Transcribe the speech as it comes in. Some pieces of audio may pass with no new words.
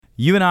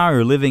You and I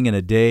are living in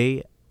a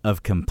day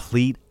of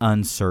complete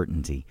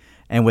uncertainty.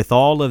 And with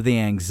all of the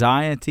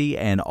anxiety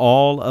and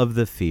all of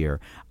the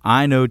fear,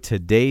 I know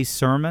today's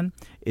sermon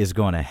is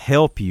going to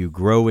help you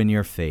grow in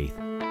your faith.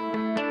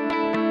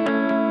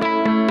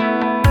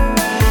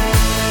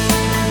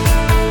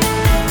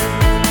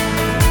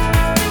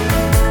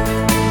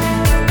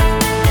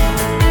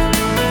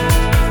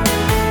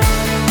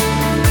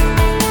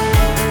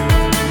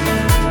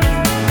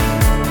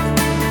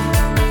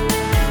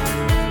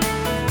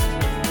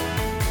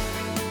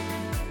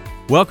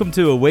 Welcome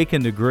to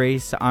Awaken to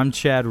Grace. I'm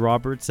Chad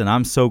Roberts, and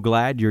I'm so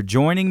glad you're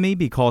joining me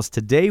because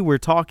today we're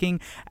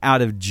talking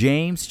out of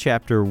James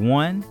chapter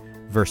 1,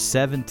 verse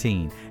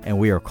 17, and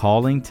we are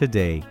calling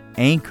today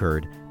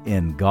Anchored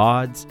in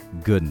God's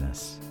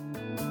Goodness.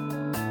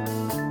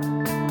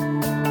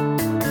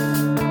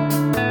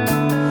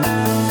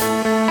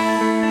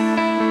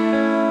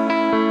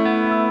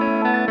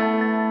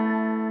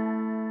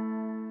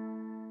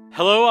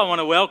 Hello, I want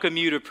to welcome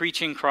you to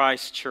Preaching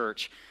Christ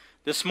Church.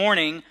 This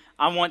morning,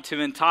 I want to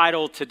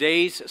entitle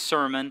today's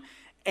sermon,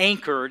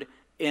 Anchored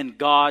in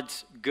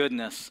God's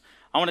Goodness.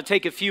 I want to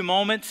take a few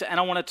moments and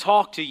I want to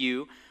talk to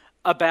you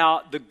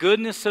about the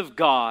goodness of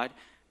God,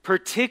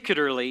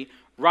 particularly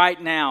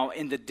right now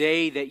in the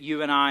day that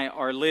you and I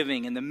are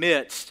living in the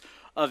midst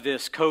of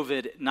this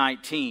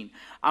COVID-19.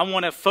 I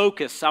want to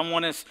focus, I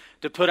want us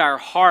to put our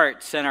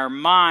hearts and our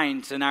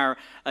minds and our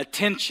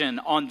attention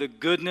on the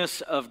goodness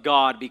of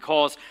God,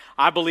 because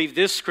I believe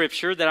this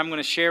scripture that I'm going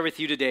to share with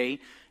you today,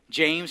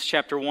 James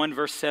chapter 1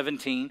 verse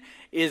 17,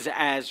 is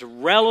as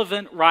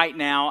relevant right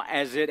now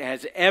as it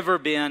has ever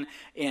been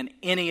in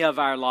any of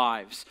our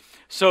lives.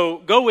 So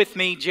go with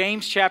me,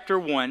 James chapter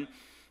 1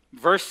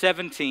 verse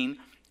 17,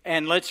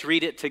 and let's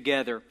read it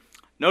together.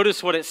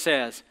 Notice what it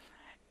says.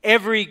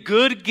 Every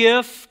good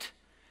gift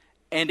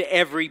and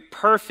every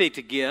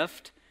perfect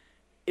gift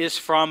is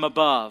from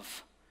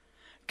above,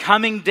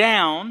 coming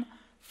down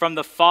from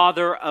the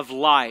Father of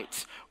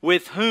lights,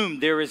 with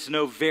whom there is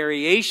no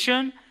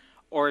variation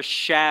or a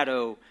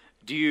shadow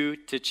due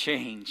to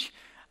change.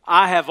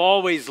 I have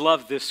always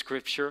loved this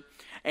scripture,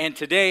 and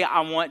today I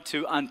want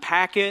to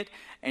unpack it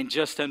and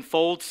just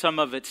unfold some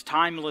of its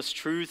timeless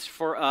truths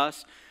for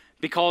us,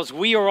 because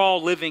we are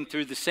all living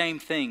through the same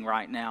thing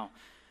right now.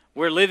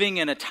 We're living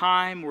in a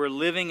time, we're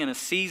living in a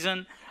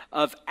season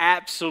of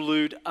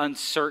absolute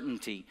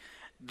uncertainty.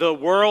 The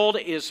world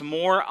is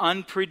more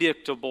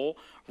unpredictable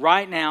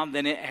right now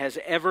than it has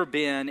ever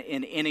been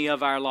in any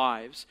of our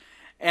lives.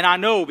 And I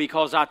know,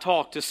 because I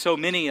talk to so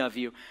many of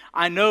you,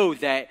 I know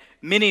that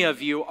many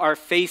of you are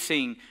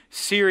facing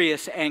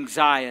serious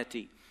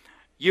anxiety.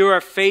 You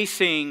are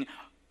facing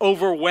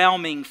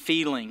overwhelming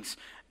feelings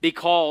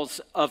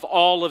because of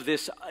all of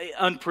this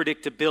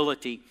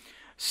unpredictability.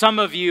 Some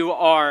of you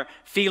are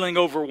feeling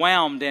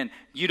overwhelmed, and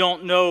you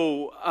don't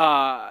know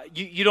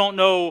you don't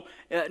know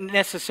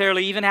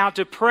necessarily even how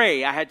to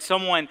pray. I had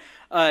someone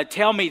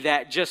tell me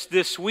that just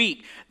this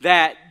week,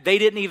 that they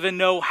didn't even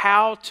know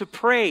how to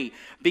pray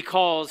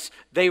because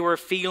they were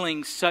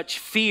feeling such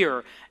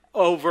fear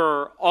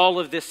over all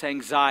of this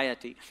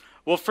anxiety.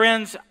 Well,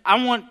 friends,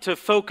 I want to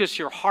focus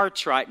your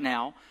hearts right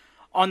now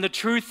on the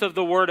truth of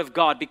the Word of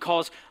God,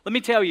 because let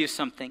me tell you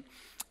something.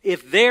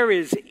 If there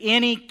is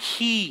any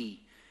key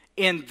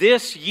in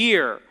this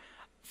year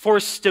for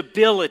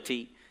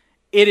stability,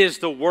 it is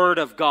the Word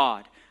of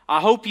God. I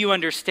hope you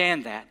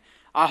understand that.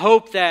 I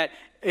hope that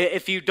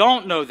if you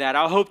don't know that,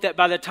 I hope that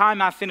by the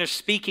time I finish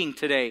speaking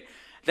today,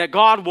 that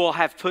God will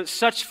have put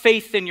such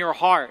faith in your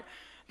heart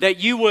that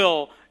you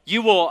will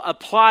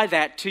apply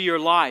that to your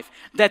life.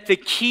 That the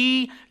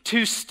key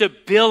to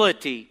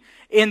stability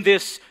in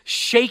this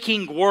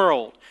shaking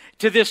world,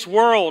 to this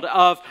world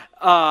of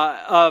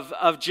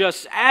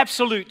just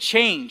absolute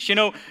change. You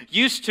know,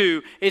 used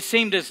to, it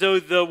seemed as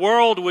though the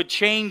world would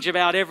change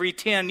about every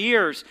 10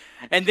 years.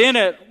 And then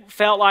it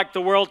felt like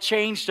the world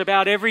changed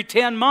about every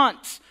 10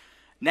 months.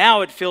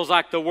 Now it feels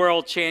like the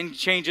world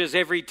changes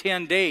every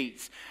 10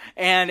 days.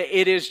 And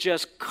it is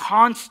just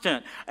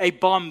constant, a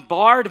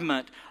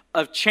bombardment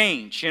of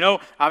change. You know,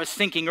 I was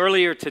thinking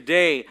earlier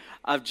today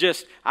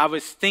I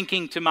was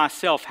thinking to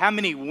myself, how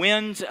many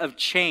winds of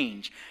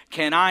change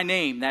can I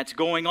name that's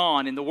going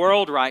on in the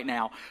world right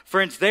now?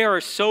 Friends, there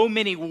are so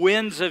many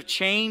winds of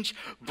change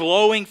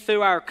blowing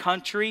through our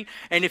country.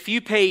 And if you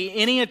pay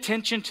any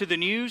attention to the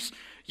news,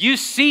 you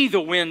see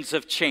the winds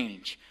of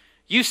change.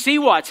 You see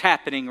what's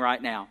happening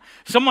right now.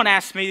 Someone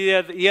asked me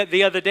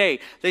the other day,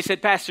 they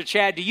said, Pastor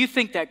Chad, do you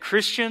think that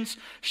Christians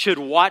should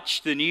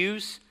watch the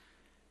news?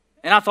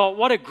 And I thought,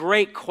 what a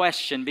great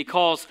question,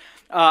 because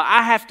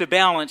I have to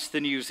balance the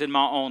news in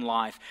my own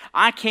life.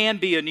 I can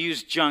be a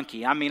news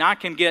junkie. I mean, I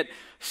can get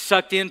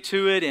sucked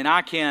into it, and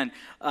I can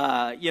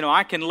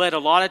let a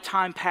lot of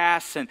time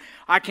pass, and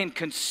I can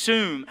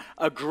consume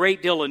a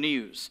great deal of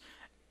news.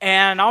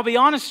 And I'll be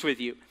honest with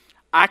you,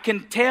 I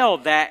can tell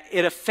that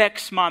it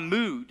affects my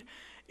mood.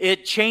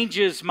 It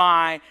changes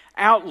my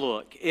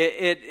outlook.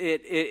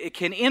 It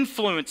can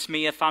influence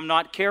me if I'm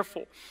not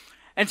careful.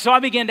 And so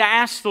I began to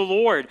ask the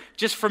Lord,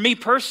 just for me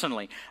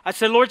personally. I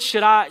said, Lord,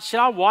 should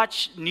I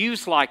watch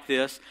news like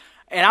this?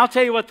 And I'll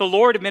tell you what the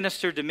Lord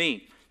ministered to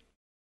me.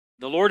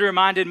 The Lord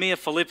reminded me of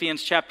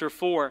Philippians chapter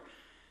 4.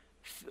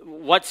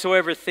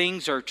 Whatsoever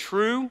things are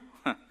true,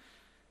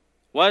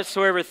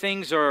 whatsoever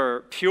things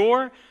are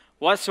pure,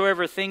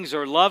 whatsoever things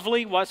are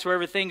lovely,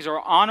 whatsoever things are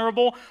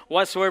honorable,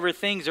 whatsoever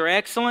things are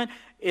excellent,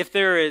 if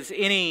there is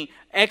any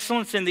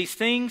excellence in these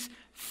things,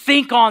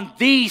 think on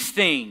these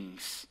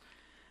things.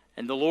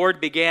 And the Lord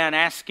began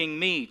asking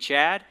me,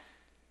 Chad,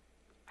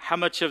 how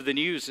much of the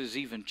news is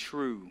even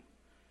true?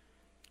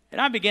 And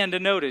I began to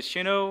notice,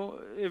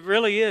 it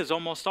really is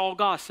almost all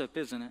gossip,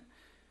 isn't it?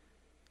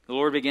 The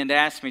Lord began to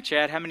ask me,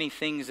 Chad, how many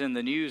things in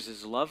the news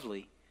is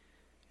lovely,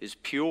 is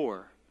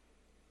pure,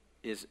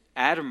 is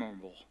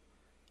admirable,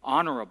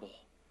 honorable?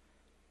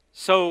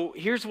 So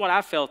here's what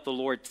I felt the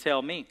Lord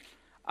tell me.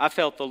 I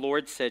felt the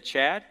Lord said,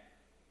 Chad,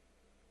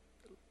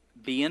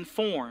 be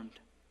informed,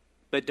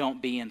 but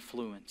don't be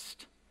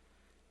influenced.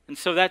 And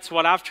so that's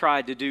what I've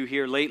tried to do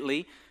here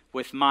lately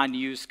with my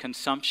news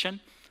consumption.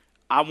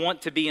 I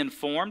want to be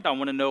informed. I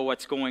want to know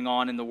what's going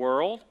on in the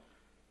world,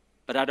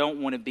 but I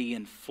don't want to be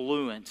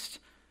influenced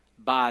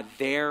by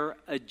their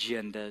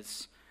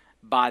agendas,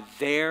 by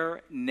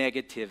their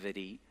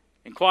negativity,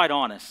 and quite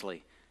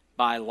honestly,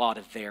 by a lot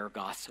of their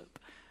gossip.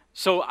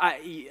 So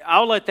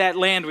I'll let that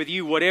land with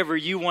you, whatever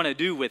you want to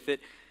do with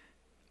it.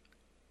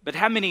 But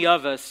how many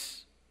of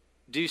us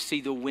do see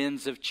the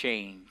winds of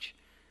change?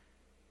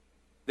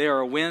 There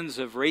are winds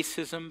of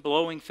racism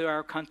blowing through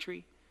our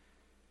country.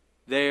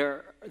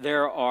 There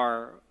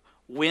are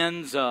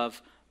winds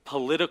of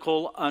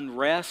political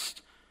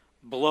unrest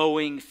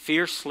blowing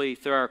fiercely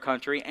through our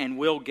country and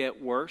will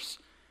get worse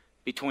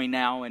between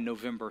now and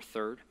November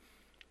 3rd.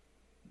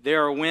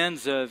 There are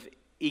winds of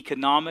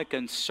economic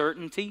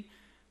uncertainty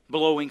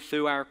blowing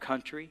through our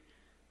country.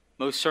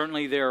 Most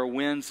certainly there are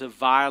winds of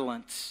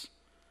violence,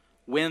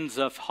 winds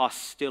of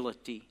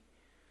hostility.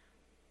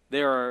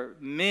 There are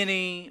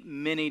many,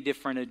 many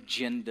different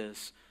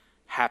agendas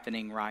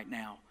happening right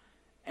now.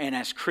 And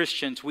as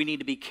Christians, we need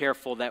to be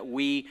careful that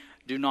we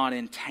do not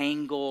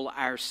entangle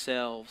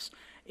ourselves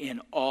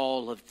in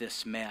all of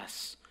this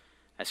mess.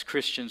 As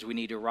Christians, we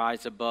need to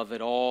rise above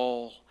it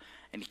all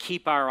and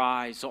keep our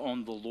eyes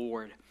on the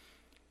Lord.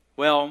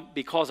 Well,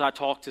 because I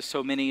talk to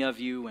so many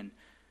of you and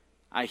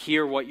I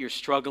hear what you're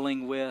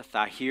struggling with,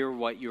 I hear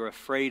what you're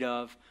afraid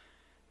of,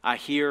 I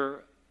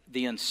hear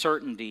the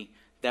uncertainty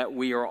that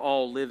we are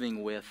all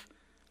living with,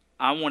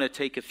 I want to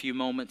take a few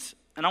moments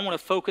and I want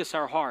to focus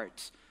our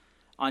hearts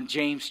on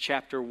James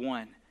chapter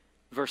 1,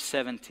 verse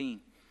 17.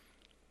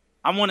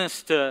 I want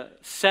us to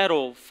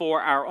settle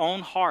for our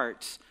own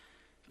hearts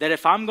that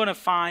if I'm going to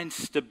find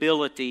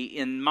stability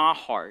in my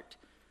heart,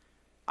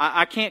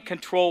 I can't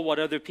control what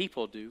other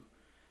people do.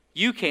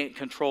 You can't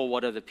control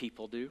what other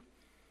people do.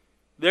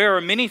 There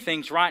are many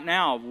things right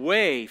now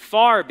way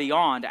far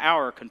beyond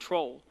our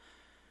control.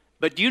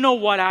 But do you know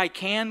what I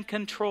can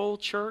control,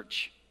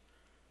 church?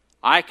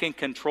 I can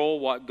control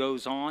what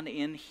goes on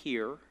in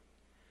here.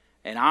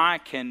 And I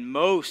can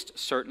most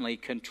certainly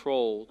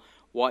control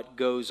what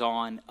goes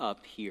on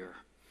up here.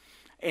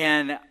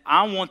 And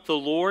I want the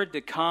Lord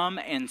to come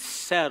and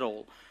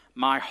settle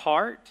my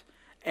heart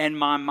and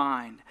my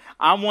mind.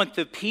 I want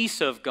the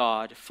peace of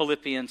God,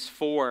 Philippians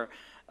 4,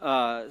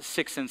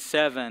 6 and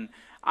 7.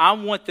 I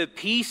want the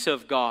peace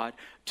of God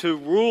to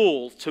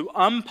rule, to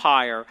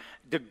umpire,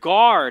 to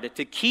guard,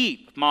 to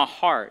keep my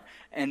heart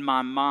and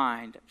my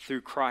mind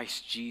through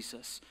Christ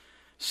Jesus.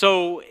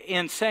 So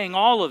in saying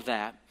all of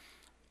that,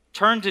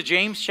 turn to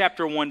James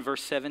chapter 1,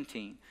 verse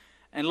 17.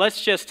 And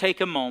let's just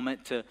take a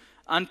moment to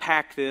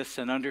unpack this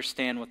and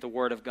understand what the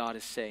Word of God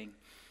is saying.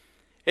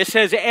 It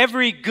says,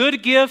 every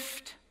good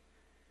gift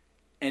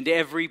and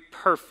every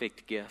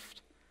perfect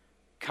gift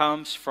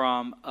comes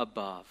from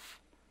above.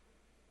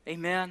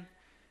 Amen?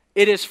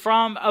 It is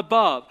from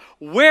above.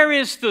 Where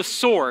is the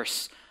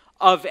source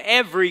of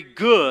every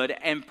good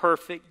and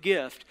perfect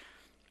gift?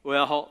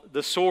 Well,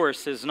 the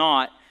source is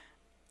not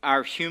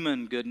our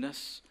human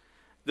goodness.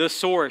 The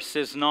source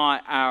is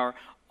not our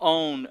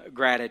own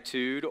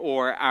gratitude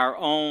or our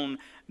own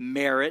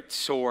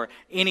merits or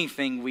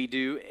anything we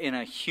do in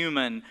a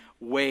human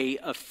way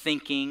of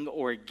thinking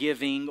or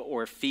giving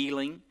or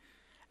feeling.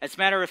 As a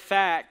matter of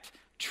fact,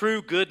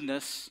 true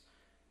goodness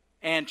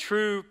and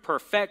true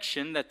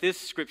perfection that this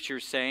scripture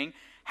is saying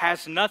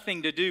has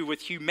nothing to do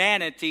with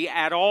humanity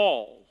at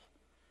all.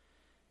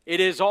 It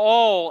is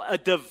all a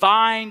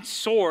divine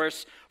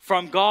source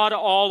from God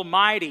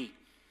Almighty.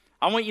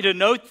 I want you to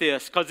note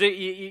this because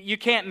you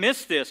can't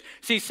miss this.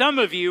 See, some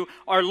of you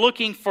are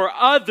looking for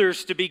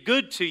others to be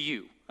good to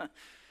you.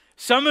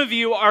 Some of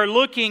you are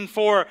looking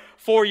for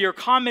your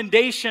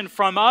commendation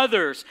from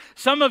others.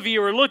 Some of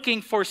you are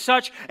looking for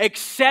such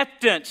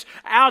acceptance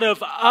out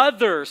of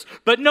others.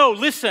 But no,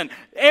 listen,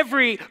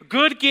 every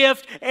good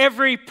gift,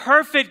 every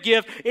perfect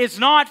gift is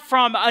not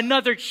from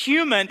another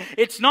human.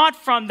 It's not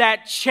from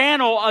that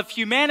channel of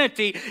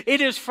humanity. It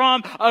is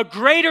from a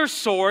greater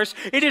source.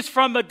 It is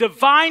from a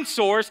divine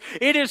source.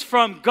 It is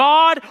from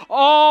God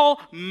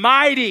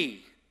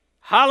Almighty.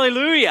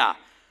 Hallelujah.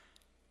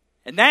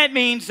 And that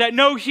means that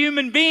no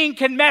human being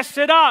can mess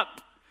it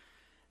up.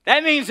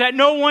 That means that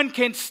no one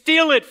can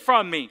steal it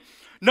from me.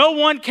 No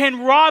one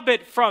can rob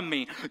it from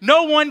me.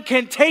 No one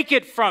can take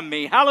it from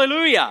me.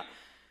 Hallelujah.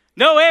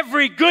 No,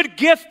 every good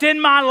gift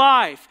in my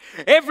life,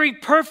 every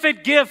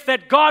perfect gift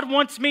that God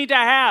wants me to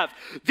have,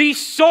 the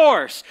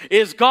source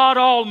is God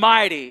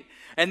Almighty.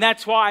 And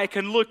that's why I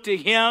can look to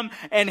Him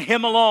and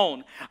Him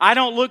alone. I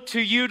don't look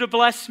to you to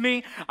bless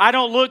me. I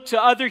don't look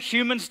to other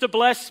humans to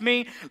bless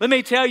me. Let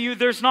me tell you,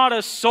 there's not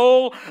a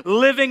soul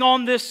living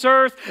on this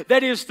earth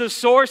that is the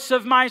source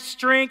of my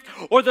strength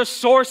or the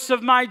source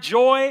of my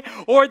joy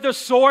or the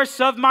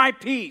source of my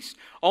peace.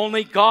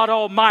 Only God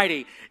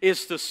Almighty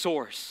is the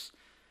source.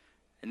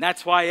 And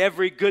that's why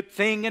every good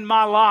thing in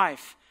my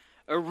life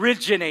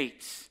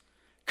originates,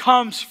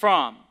 comes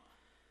from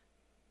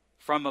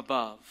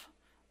above.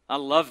 I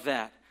love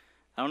that.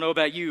 I don't know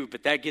about you,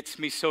 but that gets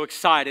me so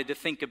excited to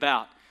think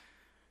about.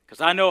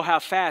 Because I know how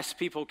fast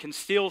people can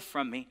steal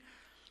from me.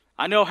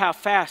 I know how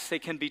fast they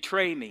can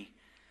betray me.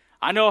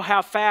 I know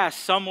how fast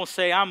some will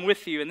say, I'm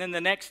with you, and then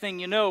the next thing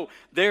you know,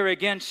 they're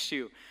against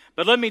you.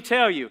 But let me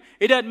tell you,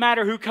 it doesn't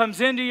matter who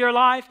comes into your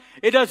life.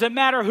 It doesn't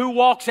matter who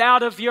walks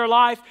out of your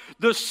life.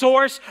 The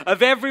source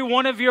of every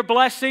one of your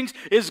blessings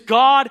is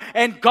God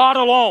and God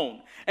alone.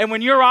 And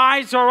when your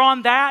eyes are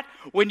on that,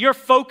 when your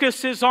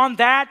focus is on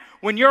that,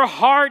 when your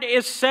heart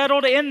is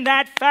settled in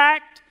that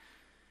fact,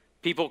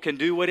 people can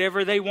do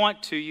whatever they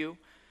want to you,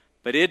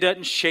 but it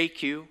doesn't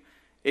shake you.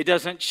 It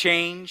doesn't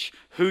change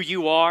who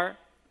you are,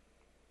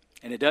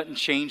 and it doesn't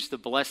change the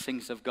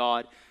blessings of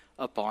God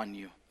upon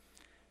you.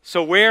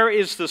 So where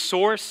is the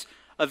source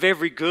of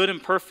every good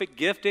and perfect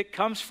gift? It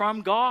comes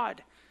from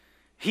God.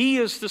 He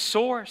is the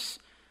source.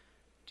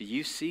 Do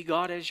you see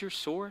God as your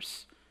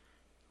source?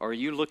 Or are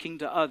you looking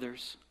to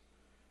others?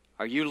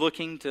 Are you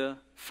looking to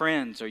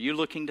friends? Are you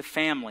looking to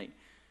family?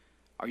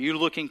 Are you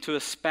looking to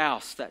a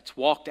spouse that's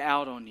walked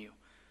out on you?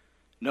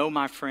 No,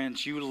 my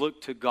friends, you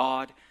look to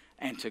God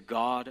and to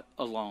God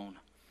alone.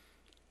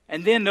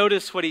 And then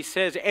notice what he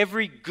says.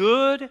 Every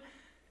good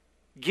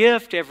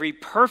gift, every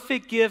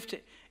perfect gift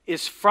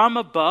is from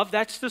above.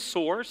 That's the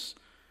source.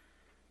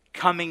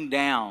 Coming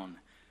down.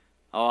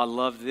 Oh, I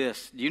love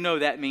this. Do you know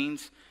what that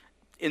means?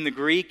 In the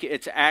Greek,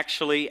 it's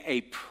actually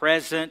a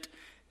present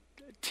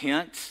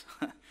tense.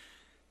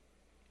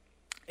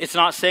 It's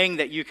not saying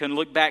that you can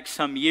look back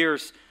some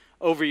years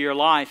over your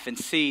life and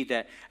see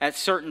that at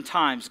certain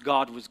times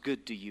God was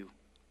good to you.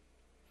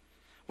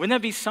 Wouldn't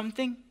that be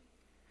something?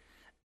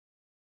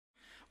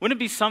 Wouldn't it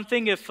be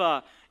something if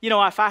I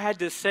had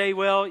to say,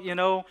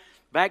 well,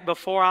 back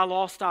before I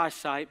lost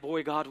eyesight,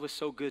 boy, God was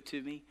so good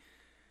to me.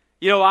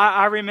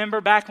 I remember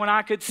back when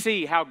I could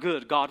see how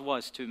good God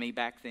was to me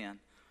back then.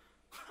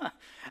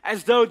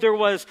 As though there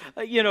was,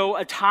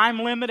 a time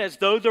limit, as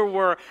though there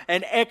were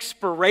an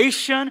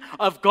expiration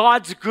of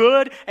God's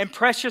good and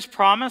precious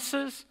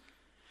promises.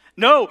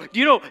 No,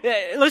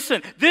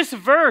 listen, this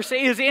verse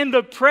is in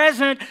the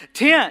present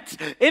tense.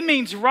 It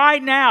means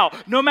right now,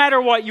 no matter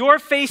what you're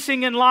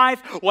facing in life,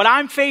 what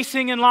I'm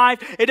facing in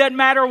life, it doesn't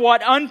matter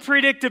what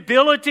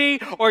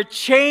unpredictability or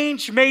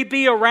change may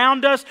be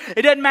around us.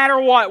 It doesn't matter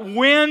what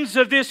winds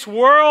of this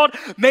world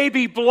may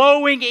be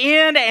blowing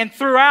in and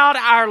throughout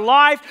our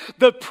life.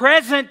 The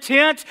present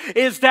tense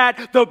is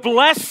that the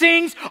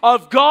blessings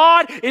of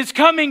God is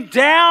coming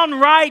down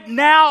right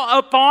now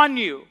upon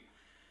you.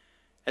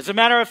 As a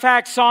matter of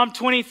fact, Psalm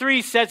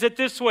 23 says it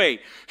this way: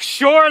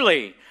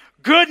 surely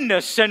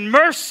goodness and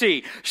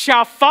mercy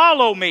shall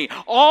follow me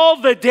all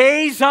the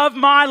days of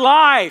my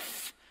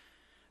life.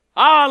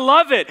 I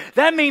love it.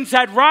 That means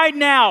that right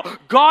now,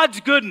 God's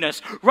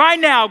goodness, right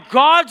now,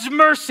 God's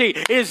mercy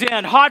is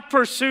in hot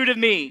pursuit of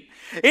me.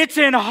 It's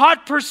in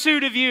hot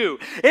pursuit of you.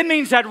 It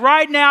means that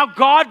right now,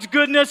 God's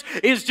goodness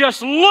is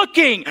just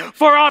looking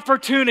for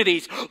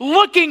opportunities,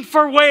 looking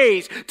for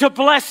ways to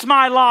bless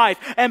my life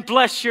and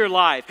bless your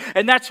life.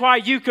 And that's why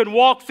you can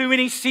walk through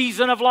any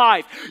season of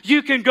life.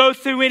 You can go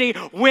through any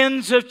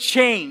winds of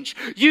change.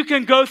 You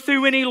can go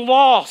through any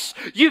loss.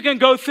 You can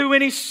go through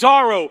any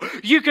sorrow.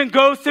 You can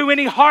go through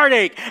any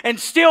heartache and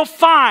still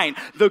find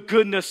the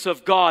goodness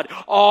of God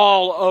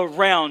all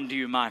around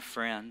you, my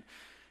friend.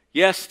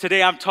 Yes,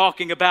 today I'm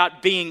talking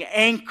about being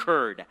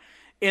anchored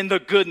in the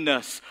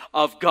goodness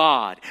of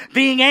God.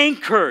 Being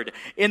anchored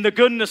in the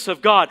goodness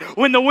of God.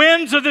 When the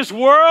winds of this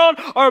world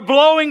are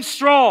blowing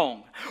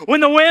strong,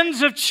 when the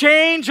winds of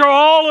change are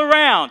all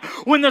around,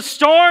 when the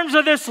storms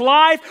of this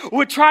life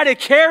would try to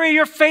carry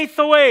your faith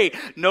away.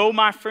 No,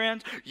 my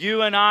friends,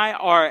 you and I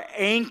are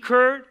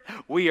anchored.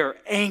 We are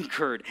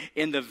anchored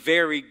in the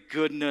very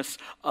goodness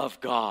of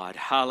God.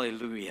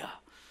 Hallelujah.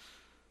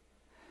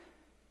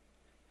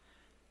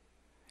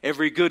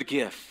 Every good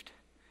gift,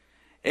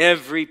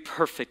 every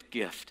perfect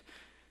gift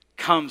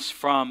comes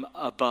from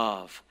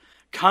above.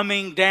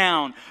 Coming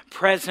down,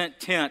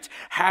 present tense,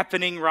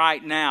 happening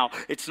right now.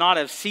 It's not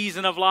a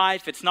season of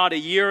life. It's not a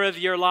year of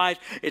your life.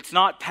 It's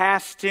not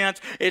past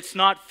tense. It's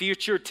not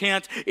future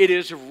tense. It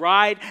is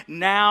right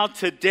now,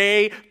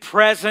 today,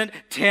 present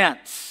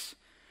tense.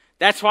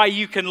 That's why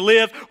you can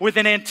live with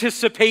an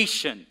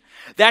anticipation.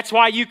 That's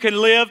why you can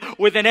live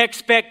with an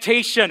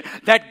expectation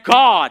that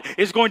God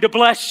is going to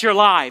bless your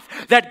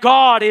life, that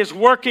God is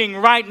working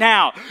right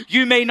now.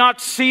 You may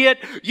not see it,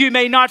 you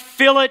may not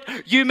feel it,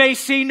 you may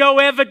see no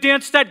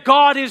evidence that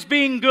God is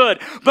being good.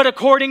 But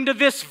according to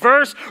this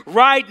verse,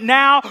 right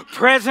now,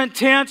 present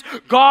tense,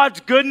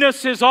 God's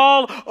goodness is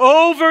all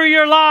over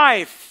your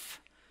life.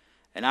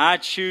 And I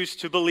choose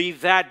to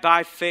believe that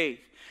by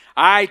faith.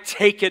 I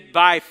take it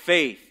by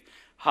faith.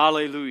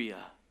 Hallelujah.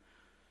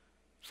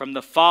 From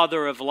the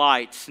Father of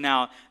lights.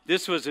 Now,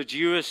 this was a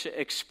Jewish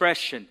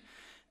expression.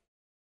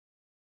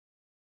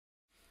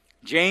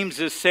 James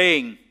is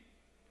saying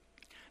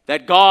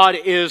that God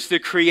is the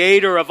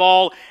creator of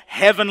all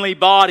heavenly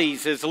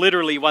bodies, is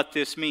literally what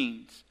this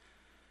means.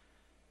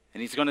 And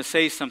he's going to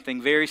say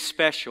something very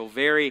special,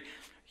 very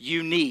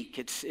unique.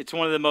 It's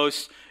one of the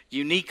most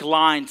unique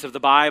lines of the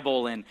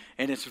Bible, and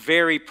it's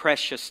very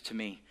precious to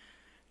me.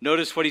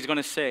 Notice what he's going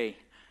to say.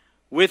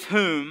 With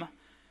whom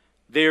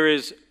there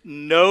is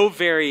no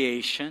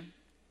variation,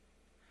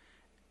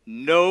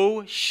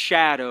 no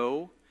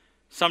shadow.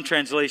 Some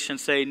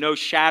translations say no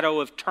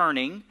shadow of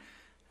turning,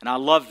 and I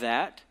love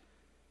that,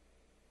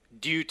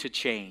 due to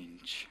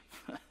change.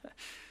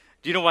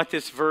 Do you know what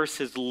this verse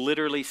is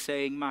literally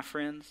saying, my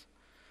friends?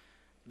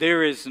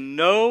 There is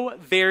no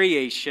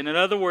variation. In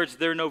other words,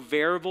 there are no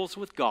variables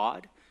with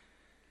God.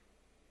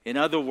 In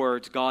other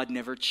words, God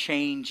never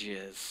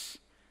changes.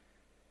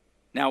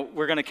 Now,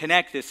 we're going to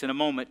connect this in a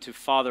moment to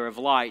Father of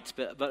lights,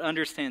 but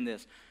understand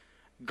this.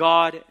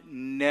 God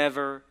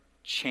never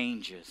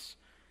changes.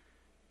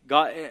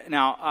 God.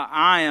 Now,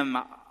 I am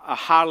a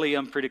highly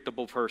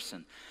unpredictable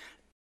person.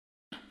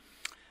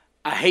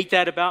 I hate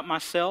that about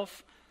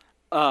myself.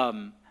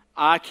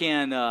 I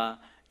can,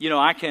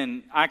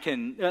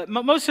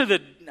 most of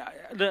the,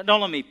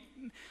 don't let me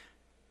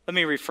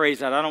rephrase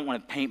that. I don't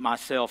want to paint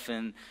myself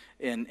in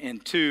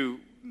too,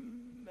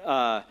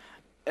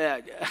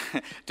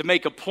 to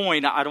make a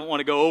point, I don't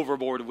want to go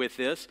overboard with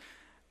this.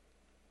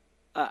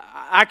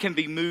 I can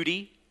be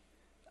moody.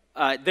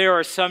 There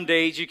are some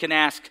days you can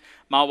ask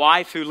my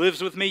wife who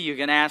lives with me. You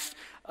can ask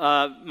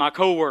my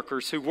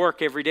coworkers who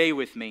work every day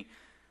with me.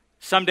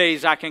 Some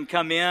days I can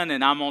come in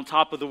and I'm on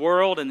top of the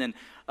world, and then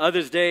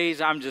other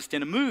days I'm just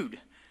in a mood.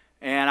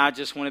 And I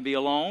just want to be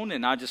alone,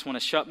 and I just want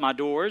to shut my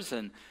doors,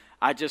 and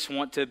I just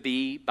want to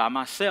be by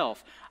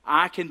myself.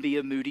 I can be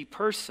a moody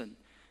person,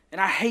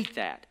 and I hate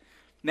that.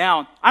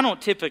 Now, I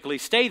don't typically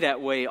stay that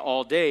way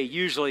all day.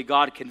 Usually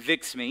God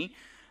convicts me.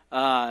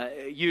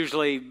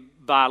 Usually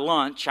by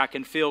lunch, I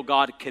can feel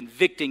God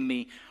convicting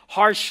me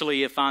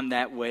harshly if I'm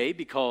that way,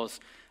 because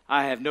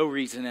I have no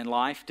reason in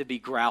life to be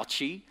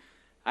grouchy.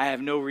 I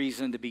have no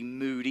reason to be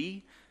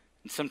moody.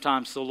 And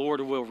sometimes the Lord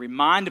will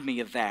remind me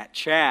of that.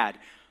 Chad,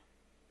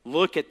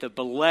 look at the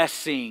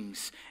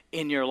blessings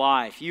in your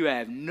life. You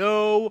have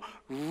no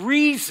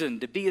reason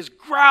to be as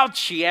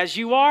grouchy as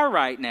you are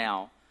right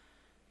now.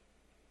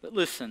 But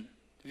listen,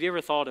 have you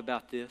ever thought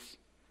about this?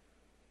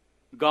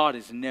 God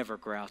is never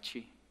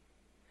grouchy.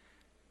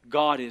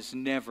 God is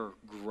never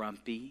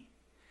grumpy.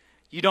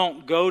 You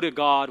don't go to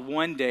God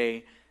one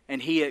day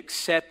and He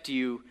accept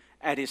you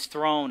at His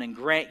throne and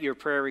grant your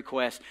prayer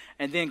request,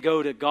 and then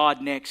go to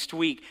God next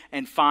week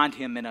and find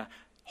Him in a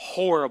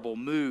horrible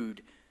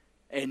mood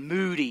and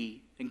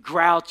moody and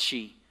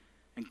grouchy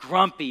and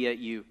grumpy at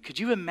you. Could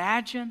you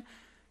imagine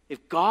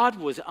if God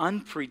was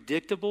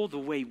unpredictable the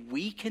way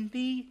we can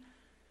be?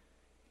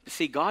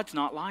 See, God's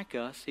not like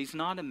us. He's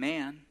not a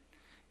man.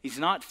 He's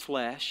not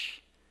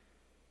flesh.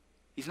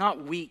 He's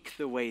not weak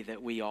the way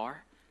that we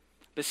are.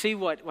 But see,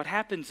 what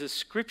happens is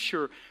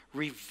Scripture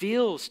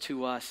reveals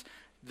to us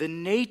the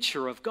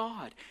nature of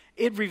God.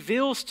 It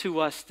reveals to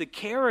us the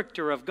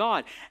character of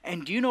God.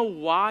 And do you know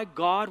why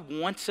God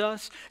wants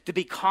us to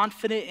be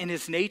confident in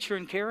His nature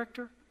and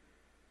character?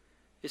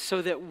 It's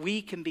so that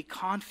we can be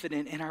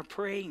confident in our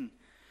praying.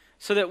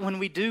 So that when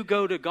we do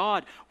go to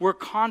God, we're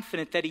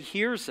confident that He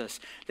hears us,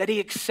 that He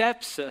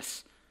accepts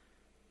us,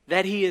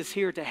 that He is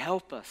here to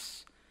help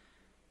us.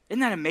 Isn't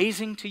that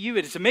amazing to you?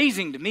 It is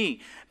amazing to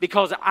me,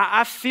 because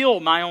I feel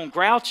my own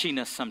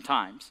grouchiness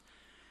sometimes.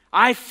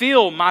 I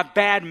feel my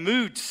bad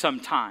moods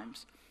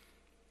sometimes.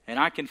 And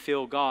I can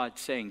feel God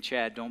saying,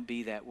 Chad, don't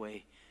be that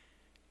way.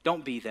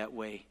 Don't be that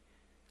way.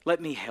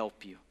 Let me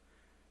help you.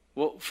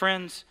 Well,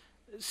 friends,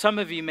 some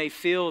of you may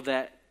feel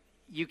that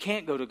you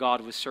can't go to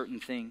God with certain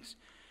things.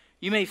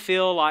 You may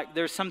feel like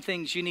there's some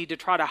things you need to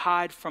try to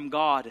hide from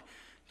God,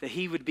 that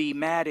He would be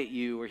mad at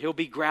you or He'll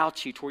be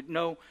grouchy toward.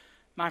 No,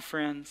 my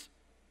friends,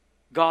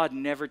 God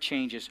never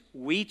changes.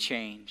 We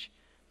change,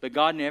 but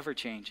God never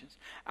changes.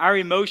 Our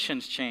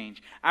emotions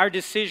change. Our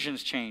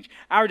decisions change.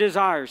 Our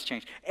desires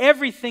change.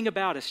 Everything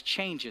about us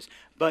changes,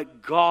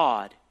 but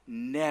God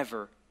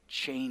never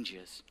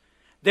changes.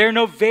 There are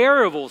no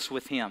variables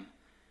with Him,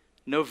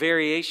 no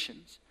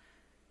variations.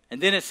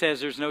 And then it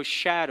says there's no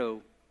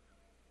shadow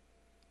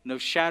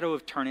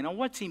of turning. Now,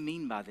 what's He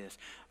mean by this?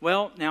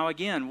 Well, now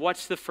again,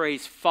 what's the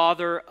phrase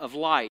Father of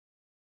light?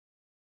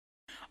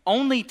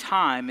 Only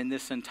time in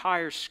this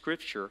entire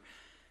Scripture,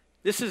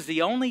 this is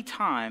the only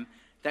time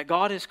that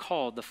God is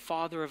called the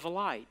Father of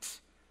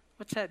lights.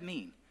 What's that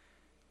mean?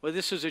 Well,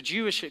 this is a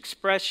Jewish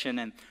expression,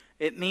 and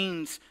it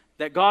means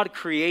that God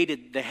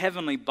created the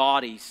heavenly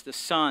bodies, the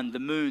sun, the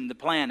moon, the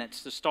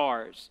planets, the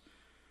stars.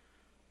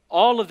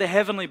 All of the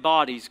heavenly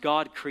bodies,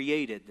 God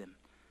created them.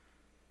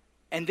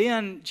 And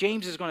then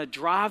James is going to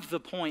drive the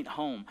point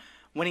home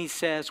when he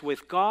says,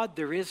 with God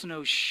there is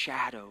no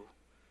shadow.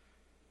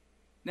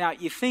 Now,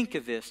 you think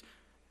of this.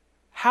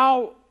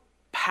 How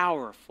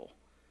powerful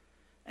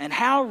and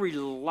how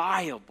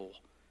reliable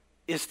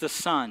is the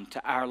sun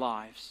to our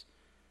lives?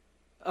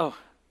 Oh,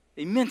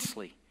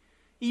 immensely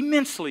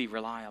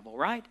reliable,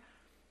 right?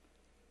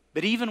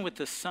 But even with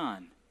the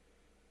sun,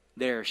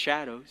 there are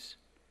shadows.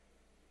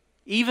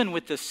 Even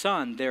with the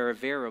sun, there are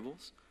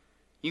variables.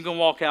 You can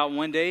walk out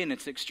one day and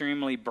it's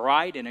extremely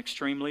bright and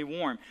extremely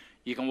warm.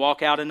 You can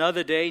walk out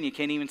another day and you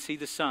can't even see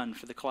the sun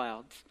for the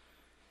clouds.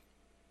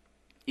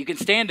 You can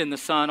stand in the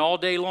sun all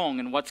day long,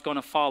 and what's going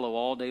to follow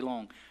all day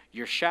long?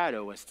 Your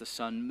shadow as the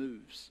sun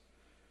moves.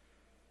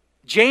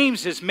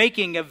 James is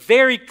making a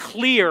very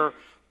clear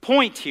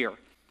point here.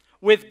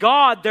 With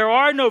God, there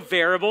are no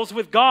variables.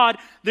 With God,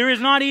 there is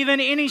not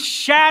even any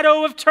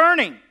shadow of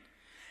turning.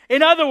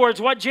 In other words,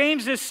 what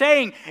James is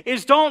saying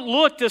is don't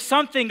look to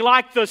something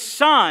like the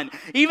sun,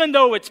 even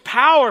though it's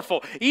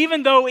powerful,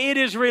 even though it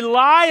is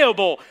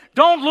reliable.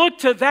 Don't look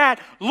to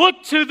that.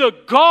 Look to the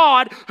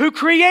God who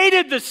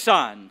created the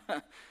sun.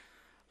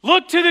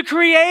 Look to the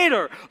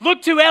Creator.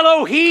 Look to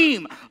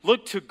Elohim.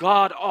 Look to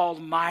God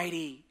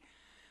Almighty.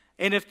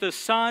 And if the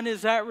sun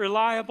is that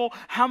reliable,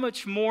 how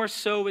much more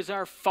so is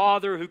our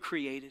Father who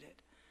created it?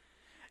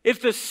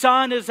 If the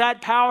sun is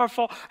that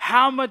powerful,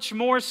 how much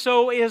more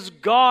so is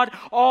God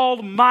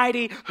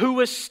Almighty who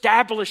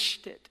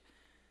established it?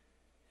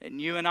 And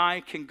you and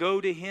I can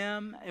go to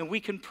Him and we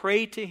can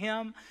pray to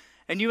Him,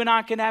 and you and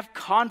I can have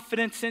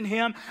confidence in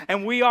Him,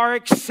 and we are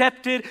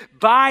accepted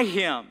by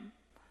Him.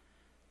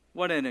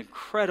 What an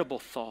incredible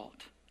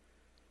thought.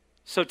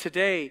 So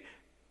today,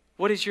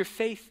 what is your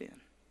faith in?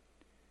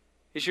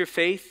 Is your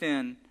faith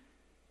in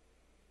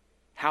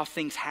how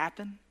things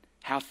happen?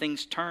 How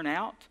things turn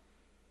out?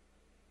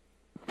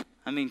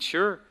 I mean,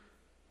 sure,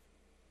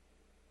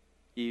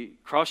 you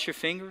cross your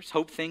fingers,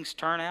 hope things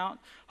turn out,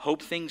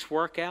 hope things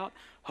work out,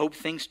 hope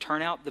things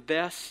turn out the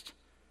best.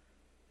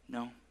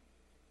 No.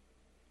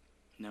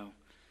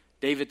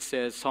 David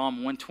says,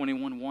 Psalm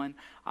 121:1,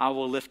 I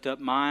will lift up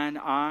mine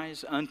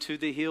eyes unto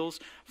the hills.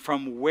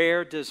 From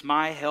where does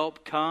my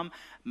help come?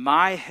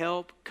 My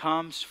help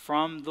comes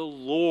from the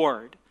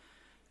Lord,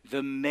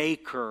 the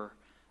maker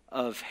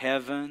of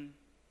heaven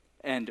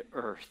and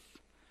earth.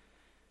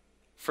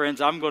 Friends,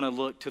 I'm going to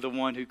look to the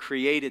one who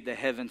created the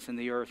heavens and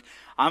the earth.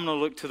 I'm going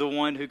to look to the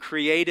one who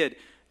created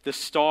the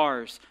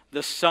stars,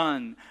 the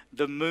sun,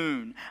 the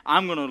moon.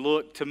 I'm going to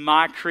look to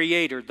my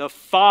Creator, the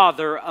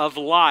Father of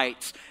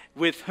lights,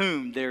 with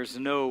whom there's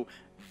no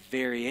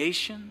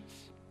variations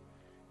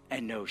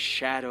and no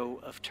shadow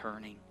of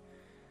turning.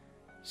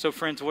 So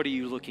friends, what are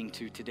you looking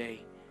to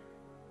today?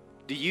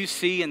 Do you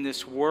see in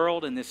this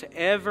world, in this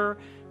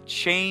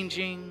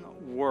ever-changing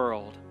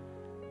world,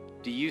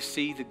 do you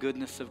see the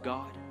goodness of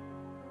God?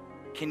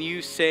 Can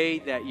you say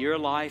that your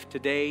life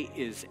today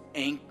is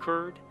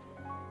anchored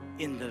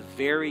in the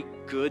very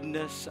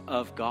goodness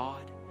of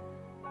God?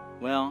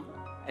 Well,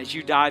 as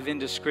you dive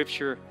into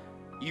Scripture,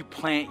 you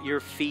plant your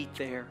feet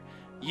there.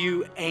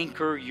 You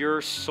anchor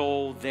your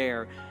soul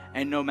there.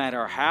 And no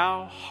matter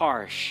how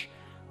harsh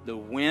the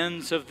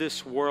winds of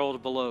this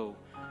world blow,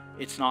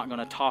 it's not going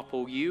to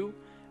topple you,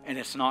 and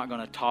it's not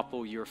going to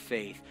topple your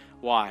faith.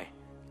 Why?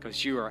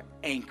 Because you are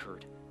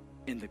anchored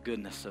in the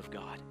goodness of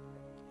God.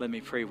 Let me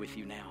pray with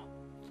you now.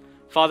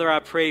 Father, I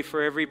pray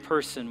for every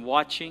person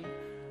watching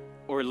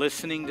or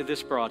listening to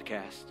this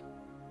broadcast,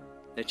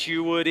 that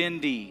you would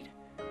indeed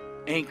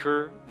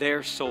anchor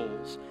their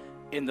souls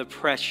in the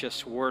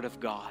precious Word of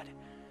God,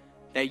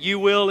 that you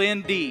will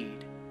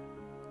indeed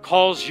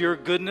cause your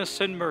goodness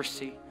and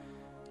mercy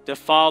to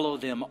follow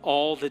them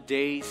all the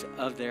days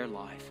of their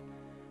life,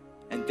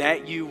 and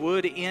that you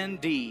would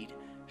indeed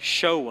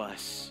show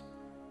us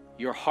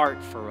your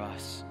heart for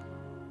us,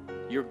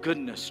 your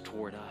goodness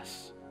toward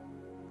us,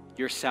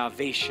 your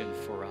salvation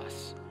for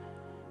us.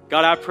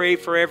 God, I pray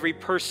for every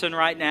person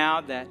right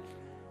now that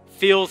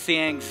feels the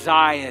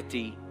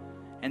anxiety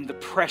and the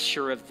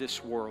pressure of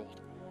this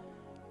world,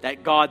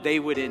 that God, they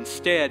would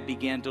instead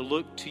begin to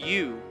look to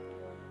you,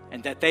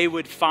 and that they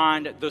would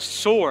find the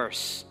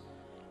source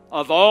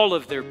of all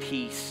of their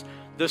peace,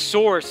 the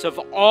source of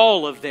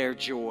all of their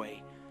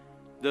joy,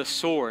 the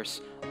source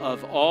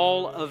of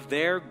all of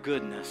their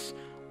goodness.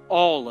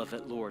 All of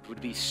it, Lord,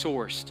 would be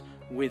sourced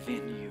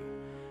within you.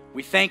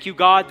 We thank you,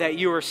 God, that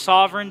you are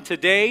sovereign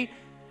today,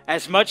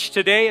 as much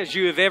today as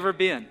you have ever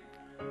been.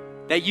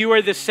 That you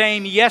are the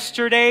same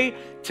yesterday,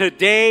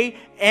 today,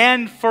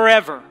 and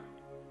forever.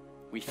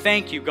 We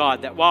thank you,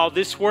 God, that while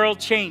this world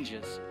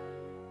changes,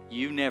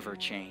 you never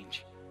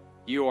change.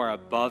 You are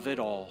above it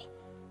all.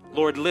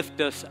 Lord,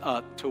 lift us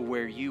up to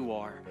where you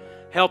are.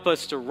 Help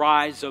us to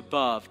rise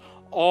above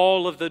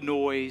all of the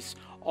noise,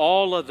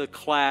 all of the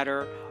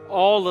clatter,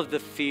 all of the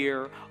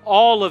fear,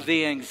 all of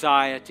the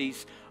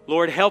anxieties.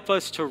 Lord, help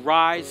us to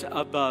rise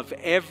above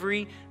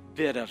every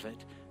bit of it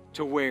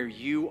to where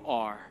you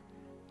are,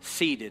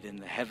 seated in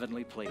the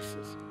heavenly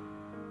places.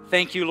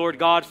 Thank you, Lord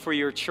God, for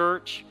your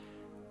church.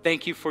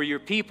 Thank you for your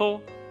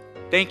people.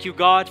 Thank you,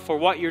 God, for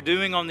what you're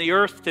doing on the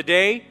earth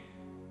today.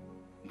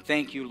 And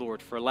thank you,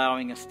 Lord, for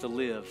allowing us to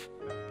live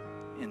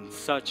in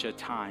such a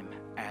time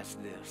as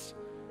this.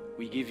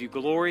 We give you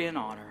glory and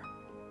honor.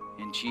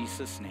 In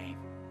Jesus' name,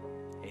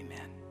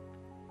 amen.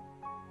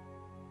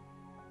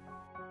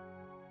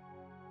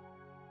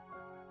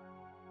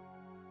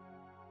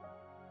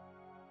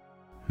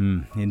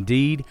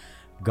 Indeed,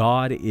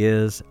 God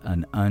is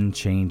an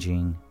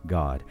unchanging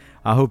God.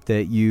 I hope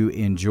that you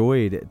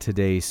enjoyed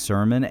today's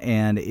sermon,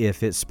 and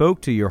if it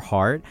spoke to your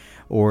heart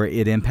or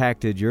it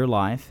impacted your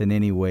life in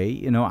any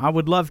way, I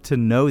would love to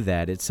know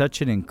that. It's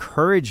such an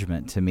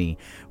encouragement to me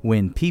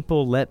when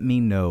people let me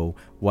know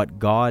what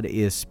God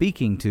is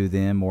speaking to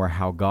them or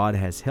how God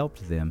has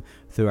helped them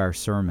through our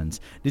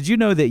sermons. Did you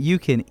know that you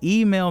can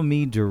email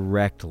me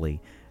directly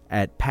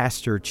at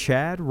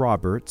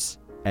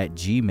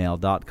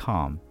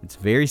pastorchadroberts@gmail.com? It's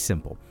very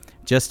simple.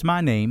 Just my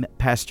name,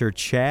 Pastor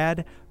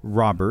Chad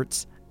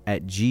Roberts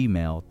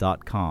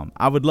 @gmail.com.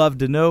 I would love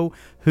to know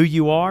who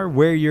you are,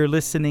 where you're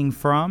listening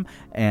from,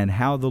 and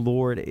how the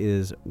Lord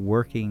is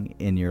working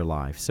in your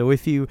life. So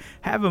if you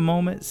have a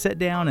moment, sit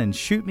down and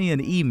shoot me an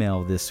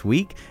email this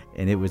week,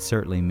 and it would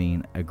certainly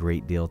mean a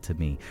great deal to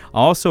me. I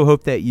also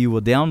hope that you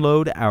will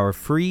download our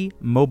free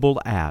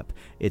mobile app.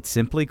 It's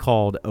simply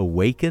called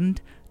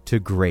Awakened to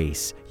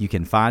Grace. You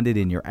can find it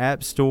in your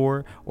App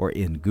Store or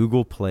in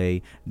Google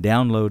Play.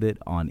 Download it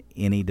on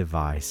any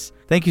device.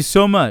 Thank you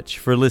so much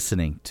for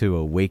listening to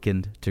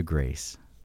Awakened to Grace.